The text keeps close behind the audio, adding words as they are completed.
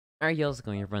Alright, yo, how's it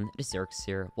going, everyone? It is Yarikz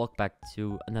here. Welcome back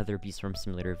to another Beast Farm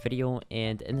Simulator video,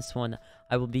 and in this one,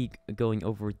 I will be going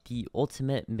over the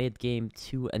ultimate mid-game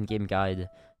to endgame guide.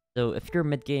 So if you're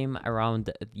mid-game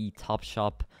around the top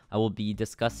shop, I will be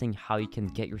discussing how you can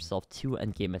get yourself to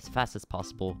endgame as fast as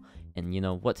possible, and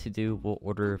what to do, what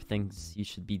order of things you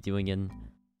should be doing in.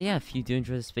 Yeah, if you do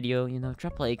enjoy this video,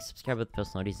 drop a like, subscribe with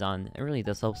post notifications on. It really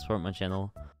does help support my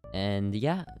channel. And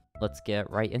yeah, let's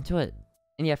get right into it.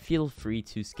 And yeah, feel free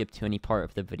to skip to any part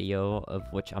of the video of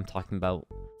which I'm talking about.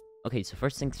 Okay, so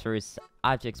first things first,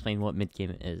 I have to explain what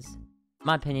mid-game is. In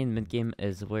my opinion, mid-game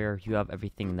is where you have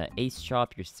everything in the ace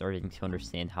shop. You're starting to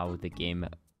understand how the game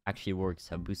actually works,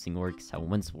 how boosting works, how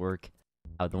wins work,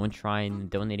 how the win shrine,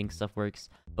 donating stuff works.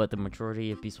 But the majority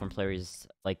of Beast 1 players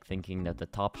like thinking that the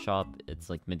top shop,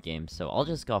 it's like mid-game. So I'll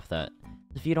just go off that.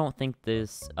 If you don't think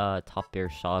this top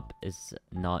bear shop is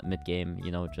not mid-game,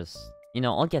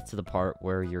 I'll get to the part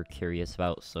where you're curious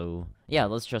about, so yeah,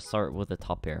 let's just start with the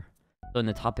top air. So in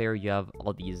the top air, you have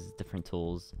all these different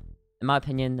tools. In my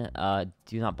opinion,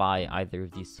 do not buy either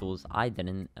of these tools. I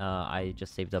didn't. I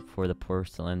just saved up for the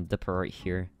porcelain dipper right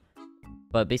here.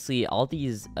 But basically, all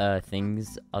these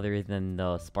things, other than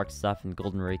the spark stuff and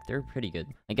golden rake, they're pretty good.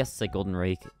 I guess the golden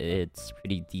rake, it's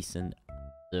pretty decent,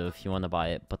 so if you want to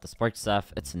buy it. But the spark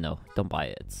stuff, it's a no. Don't buy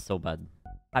it. It's so bad.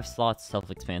 5 slots,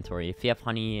 self-explanatory. If you have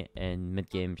honey in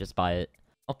mid-game, just buy it.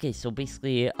 Okay, so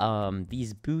basically,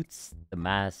 these boots, the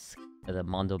mask, the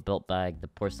Mondo belt bag, the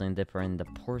porcelain dipper, and the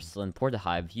porcelain porta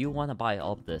hive, you want to buy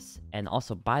all of this. And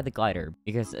also buy the glider,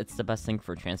 because it's the best thing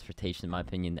for transportation, in my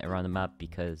opinion, around the map,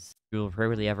 because you'll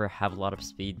rarely ever have a lot of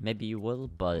speed. Maybe you will,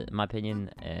 but in my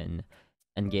opinion, in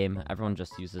endgame, everyone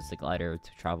just uses the glider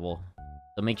to travel.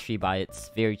 So make sure you buy it. It's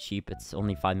very cheap. It's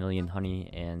only 5 million honey,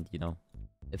 and,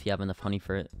 if you have enough honey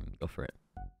for it, go for it.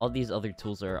 All these other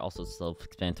tools are also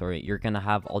self-explanatory. You're gonna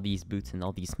have all these boots and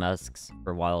all these masks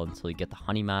for a while until you get the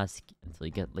honey mask, until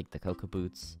you get, like, the cocoa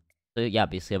boots. So yeah,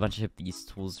 basically a bunch of these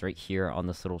tools right here on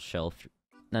this little shelf.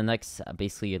 The next,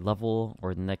 basically, level,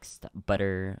 or the next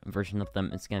better version of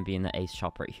them is gonna be in the ace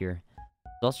shop right here.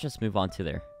 So let's just move on to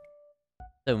there.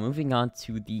 So moving on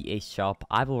to the ace shop,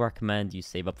 I will recommend you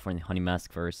save up for the honey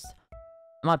mask first.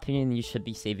 In my opinion, you should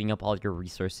be saving up all your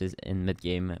resources in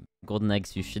mid-game. Golden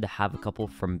eggs, you should have a couple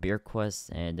from beer quests,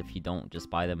 and if you don't, just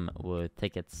buy them with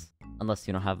tickets, unless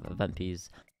you don't have event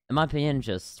fees. In my opinion,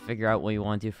 just figure out what you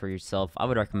want to do for yourself. I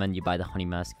would recommend you buy the honey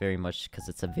mask very much, because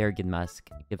it's a very good mask.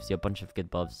 It gives you a bunch of good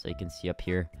buffs, so you can see up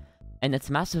here. And it's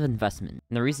a massive investment.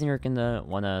 And the reason you're gonna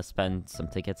want to spend some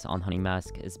tickets on honey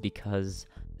mask is because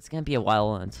it's gonna be a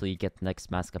while until you get the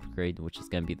next mask upgrade, which is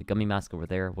gonna be the gummy mask over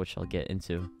there, which I'll get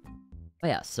into. But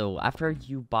yeah, so after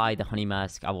you buy the honey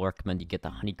mask, I will recommend you get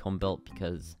the honeycomb belt,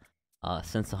 because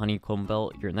since the honeycomb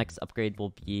belt, your next upgrade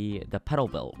will be the petal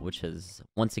belt, which is,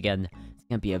 once again, it's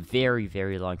going to be a very,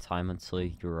 very long time until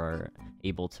you are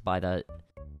able to buy that.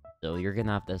 So you're going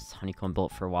to have this honeycomb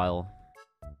belt for a while.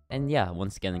 And yeah,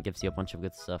 once again, it gives you a bunch of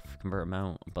good stuff. Convert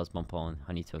amount, buzz bump on,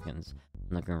 honey tokens.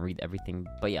 I'm not going to read everything,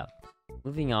 but yeah.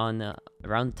 Moving on,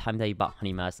 around the time that you bought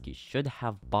honey mask, you should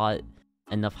have bought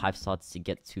enough hive slots to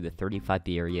get to the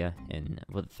 35B area, and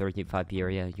with the 35B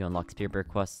area, you unlock Spear Bear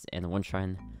quests and the One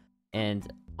Shrine. And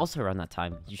also around that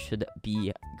time, you should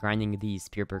be grinding these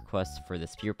Spear Bear quests for the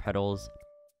Spear Petals.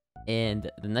 And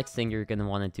the next thing you're going to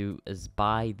want to do is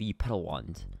buy the Petal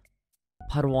Wand.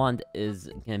 Petal Wand is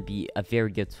going to be a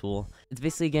very good tool. It's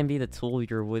basically going to be the tool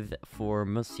you're with for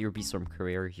most of your Beastorm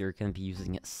career. You're going to be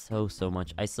using it so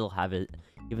much. I still have it,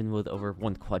 even with over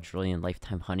 1 quadrillion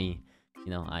lifetime honey.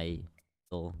 I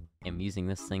still am using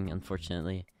this thing,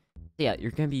 unfortunately. So yeah,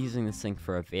 you're going to be using this thing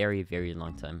for a very, very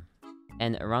long time.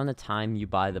 And around the time you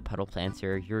buy the petal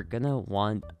planter, you're going to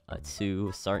want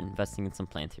to start investing in some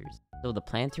planters. So the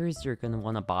planters you're going to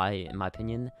want to buy, in my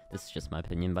opinion, this is just my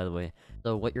opinion, by the way.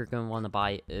 So what you're going to want to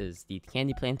buy is the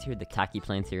candy planter, the khaki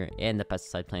planter, and the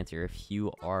pesticide planter if you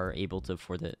are able to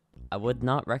afford it. I would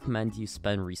not recommend you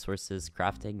spend resources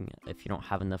crafting if you don't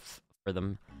have enough for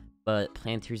them. But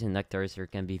planters and nectars are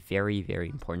going to be very, very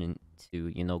important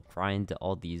to, grind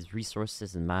all these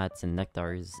resources and mats and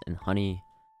nectars and honey.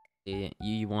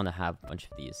 You want to have a bunch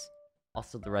of these.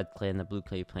 Also, the red clay and the blue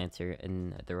clay planter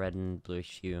and the red and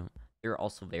bluish hue, they're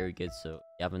also very good, so if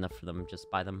you have enough for them, just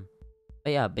buy them.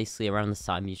 But yeah, basically around this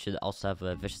time, you should also have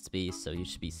a Vicious Bee, so you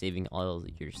should be saving all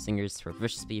your singers for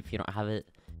Vicious Bee if you don't have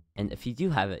it. And if you do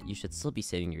have it, you should still be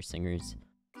saving your singers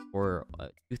for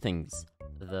 2 things.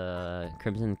 The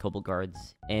Crimson Cobalt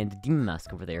Guards, and the Demon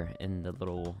Mask over there in the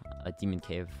little Demon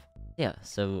Cave. Yeah,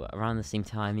 so around the same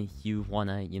time, you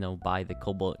wanna, buy the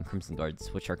Cobalt and Crimson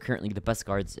Guards, which are currently the best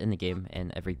guards in the game,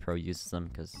 and every pro uses them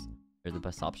because they're the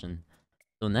best option.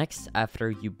 So next, after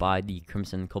you buy the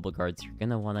Crimson Cobalt Guards, you're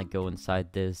gonna wanna go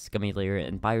inside this gummy layer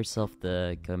and buy yourself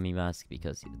the gummy mask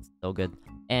because it's so good.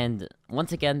 And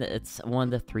once again, it's one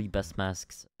of the 3 best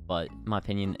masks, but in my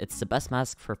opinion, it's the best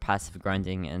mask for passive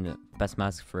grinding and best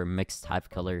mask for mixed hive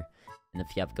color. And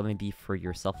if you have gummy beef for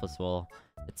yourself as well,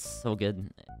 it's so good.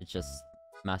 It's just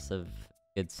massive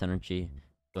good synergy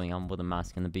going on with a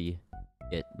mask and the bee.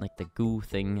 It like the goo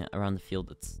thing around the field,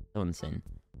 it's so insane.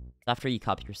 After you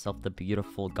copy yourself the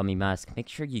beautiful gummy mask, make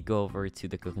sure you go over to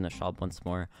the coconut shop once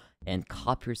more and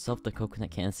copy yourself the coconut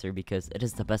canister because it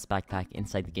is the best backpack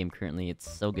inside the game currently. It's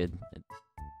so good. It's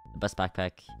the best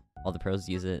backpack. All the pros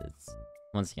use it. It's,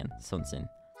 once again, so insane.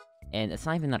 And it's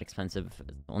not even that expensive.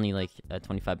 It's only like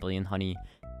 25 billion honey.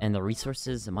 And the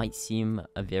resources might seem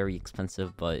very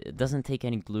expensive, but it doesn't take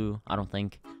any glue, I don't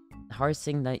think. The hardest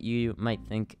thing that you might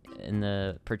think in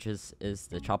the purchase is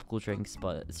the tropical drinks,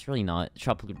 but it's really not.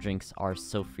 Tropical drinks are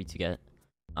so free to get.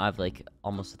 I have like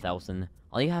almost 1,000.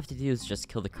 All you have to do is just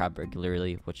kill the crab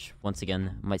regularly, which once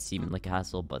again might seem like a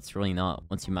hassle, but it's really not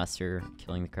once you master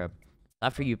killing the crab.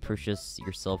 After you purchase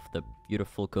yourself the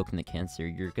beautiful coconut canister,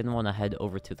 you're gonna want to head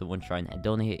over to the one shrine and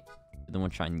donate to the one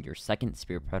shrine your second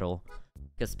spirit petal.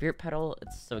 Because spirit petal,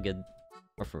 it's so good.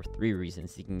 Or for 3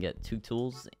 reasons. You can get 2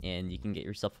 tools, and you can get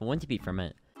yourself a windy beat from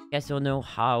it. If you guys don't know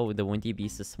how the windy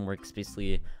beat system works,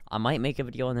 basically, I might make a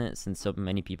video on it since so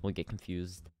many people get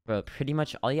confused. But pretty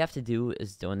much all you have to do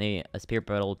is donate a spirit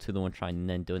bottle to the one shrine, and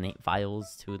then donate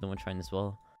vials to the one shrine as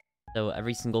well. So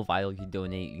every single vial you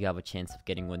donate, you have a chance of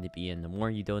getting windy beat, and the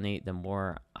more you donate, the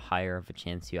more higher of a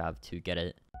chance you have to get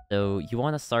it. So you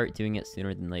want to start doing it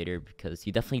sooner than later because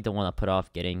you definitely don't want to put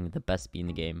off getting the best bee in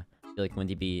the game. I feel like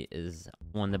Windy Bee is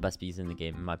one of the best bees in the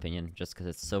game, in my opinion, just because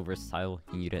it's so versatile.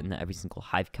 You can use it in every single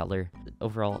hive color.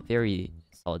 Overall, very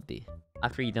solid bee.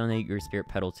 After you donate your spirit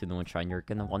petal to the one shrine, you're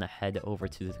going to want to head over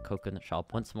to the coconut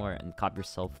shop once more and cop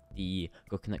yourself the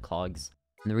coconut clogs.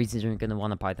 And the reason you're going to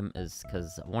want to buy them is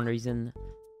because one reason,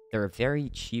 they're very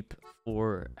cheap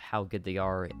for how good they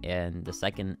are, and the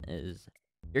second is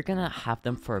you're going to have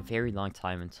them for a very long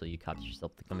time until you cop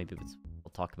yourself the gummy boots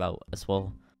we'll talk about as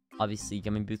well. Obviously,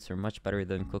 gummy boots are much better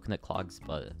than coconut clogs,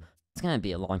 but it's gonna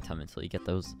be a long time until you get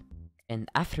those. And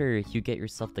after you get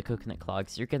yourself the coconut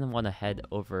clogs, you're gonna want to head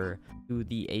over to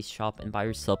the Ace shop and buy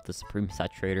yourself the Supreme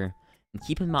Saturator. And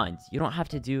keep in mind, you don't have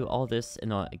to do all this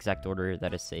in an exact order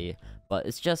that I say, but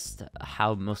it's just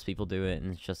how most people do it,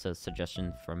 and it's just a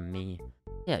suggestion from me.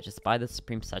 Yeah, just buy the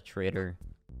Supreme Saturator.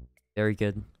 Very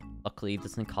good. Luckily, it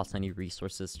doesn't cost any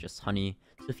resources, just honey.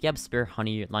 So if you have spare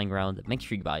honey lying around, make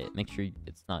sure you buy it. Make sure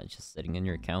it's not just sitting in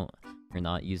your account. You're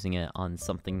not using it on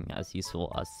something as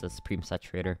useful as the Supreme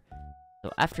Saturator.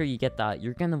 So after you get that,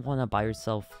 you're going to want to buy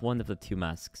yourself one of the 2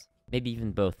 masks. Maybe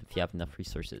even both if you have enough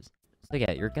resources. So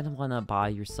yeah, you're going to want to buy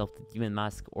yourself the Demon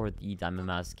Mask or the Diamond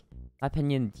Mask. In my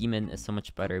opinion, Demon is so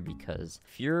much better because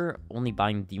if you're only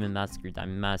buying Demon Mask or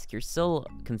Diamond Mask, you're still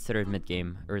considered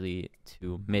mid-game, early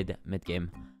to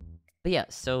mid-game. But yeah,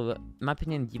 so in my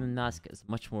opinion, Demon Mask is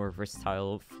much more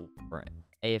versatile for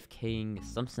AFKing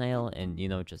some snail and, you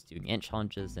know, just doing ant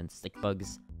challenges and stick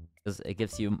bugs. Because it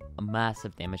gives you a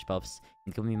massive damage buffs.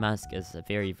 And Gummy Mask is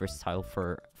very versatile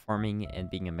for farming and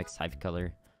being a mixed hive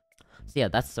color. So yeah,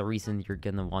 that's the reason you're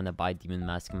gonna want to buy Demon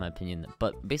Mask in my opinion.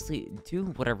 But basically, do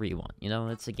whatever you want. You know,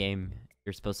 it's a game.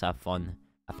 You're supposed to have fun,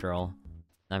 after all.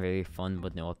 Not very fun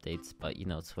with no updates, but you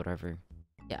know, it's whatever.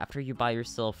 Yeah, after you buy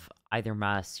yourself either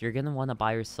mask, you're gonna want to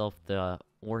buy yourself the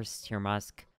worst tier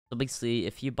mask. So basically,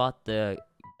 if you bought the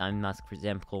Diamond Mask, for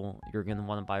example, you're gonna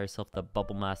want to buy yourself the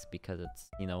Bubble Mask because it's,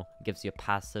 you know, gives you a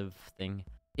passive thing.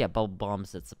 Yeah, Bubble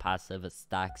Bombs, it's a passive, it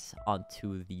stacks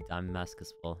onto the Diamond Mask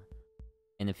as well.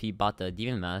 And if you bought the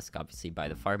Demon Mask, obviously buy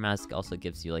the Fire Mask, also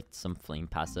gives you like some flame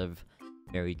passive.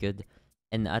 Very good.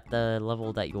 And at the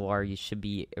level that you are, you should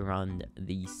be around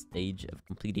the stage of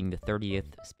completing the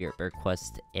 30th Spirit Bear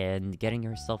quest and getting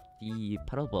yourself the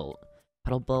Petal Belt.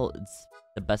 Petal Belt is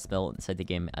the best belt inside the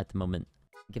game at the moment.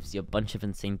 It gives you a bunch of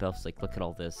insane buffs, like look at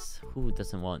all this. Who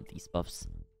doesn't want these buffs?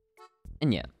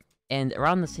 And yeah. And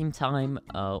around the same time,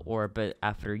 or a bit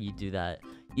after you do that,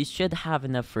 you should have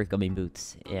enough for gummy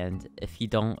boots. And if you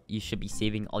don't, you should be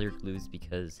saving all your glues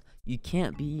because you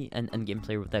can't be an endgame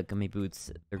player without gummy boots.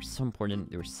 They're so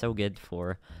important. They're so good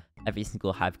for every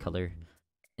single hive color.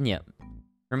 And yeah,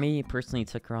 for me, personally, it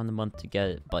took around a month to get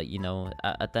it. But, you know,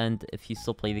 at the end, if you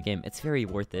still play the game, it's very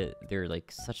worth it. They're,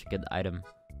 like, such a good item.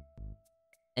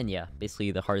 And yeah,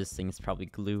 basically, the hardest thing is probably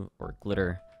glue or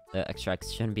glitter. The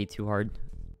extracts shouldn't be too hard.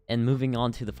 And moving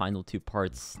on to the final 2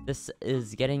 parts, this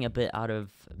is getting a bit out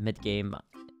of mid-game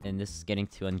and this is getting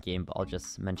to Endgame, but I'll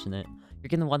just mention it. You're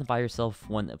gonna want to buy yourself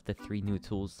one of the 3 new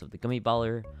tools of the Gummy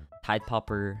Baller, Tide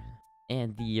Popper,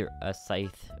 and the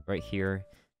Scythe right here.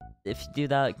 If you do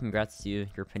that, congrats to you.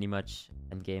 You're pretty much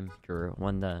Endgame. You're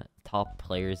one of the top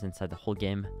players inside the whole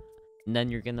game. And then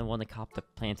you're gonna want to cop the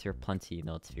Planter Plenty. You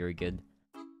know, it's very good.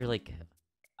 You're like,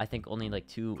 I think only like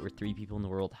 2 or 3 people in the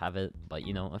world have it. But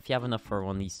you know, if you have enough for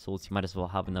one of these tools, you might as well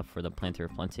have enough for the Planter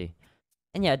Plenty.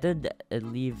 And yeah, I did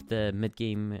leave the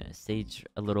mid-game stage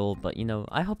a little, but you know,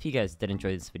 I hope you guys did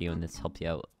enjoy this video and this helped you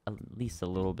out at least a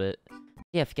little bit.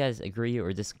 Yeah, if you guys agree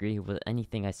or disagree with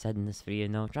anything I said in this video, you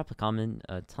know, drop a comment,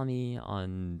 tell me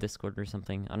on Discord or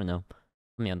something, I don't know,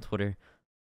 tell me on Twitter.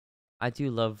 I do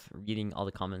love reading all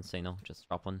the comments, so you know, just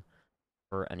drop one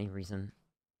for any reason.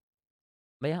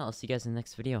 But yeah, I'll see you guys in the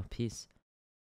next video, peace.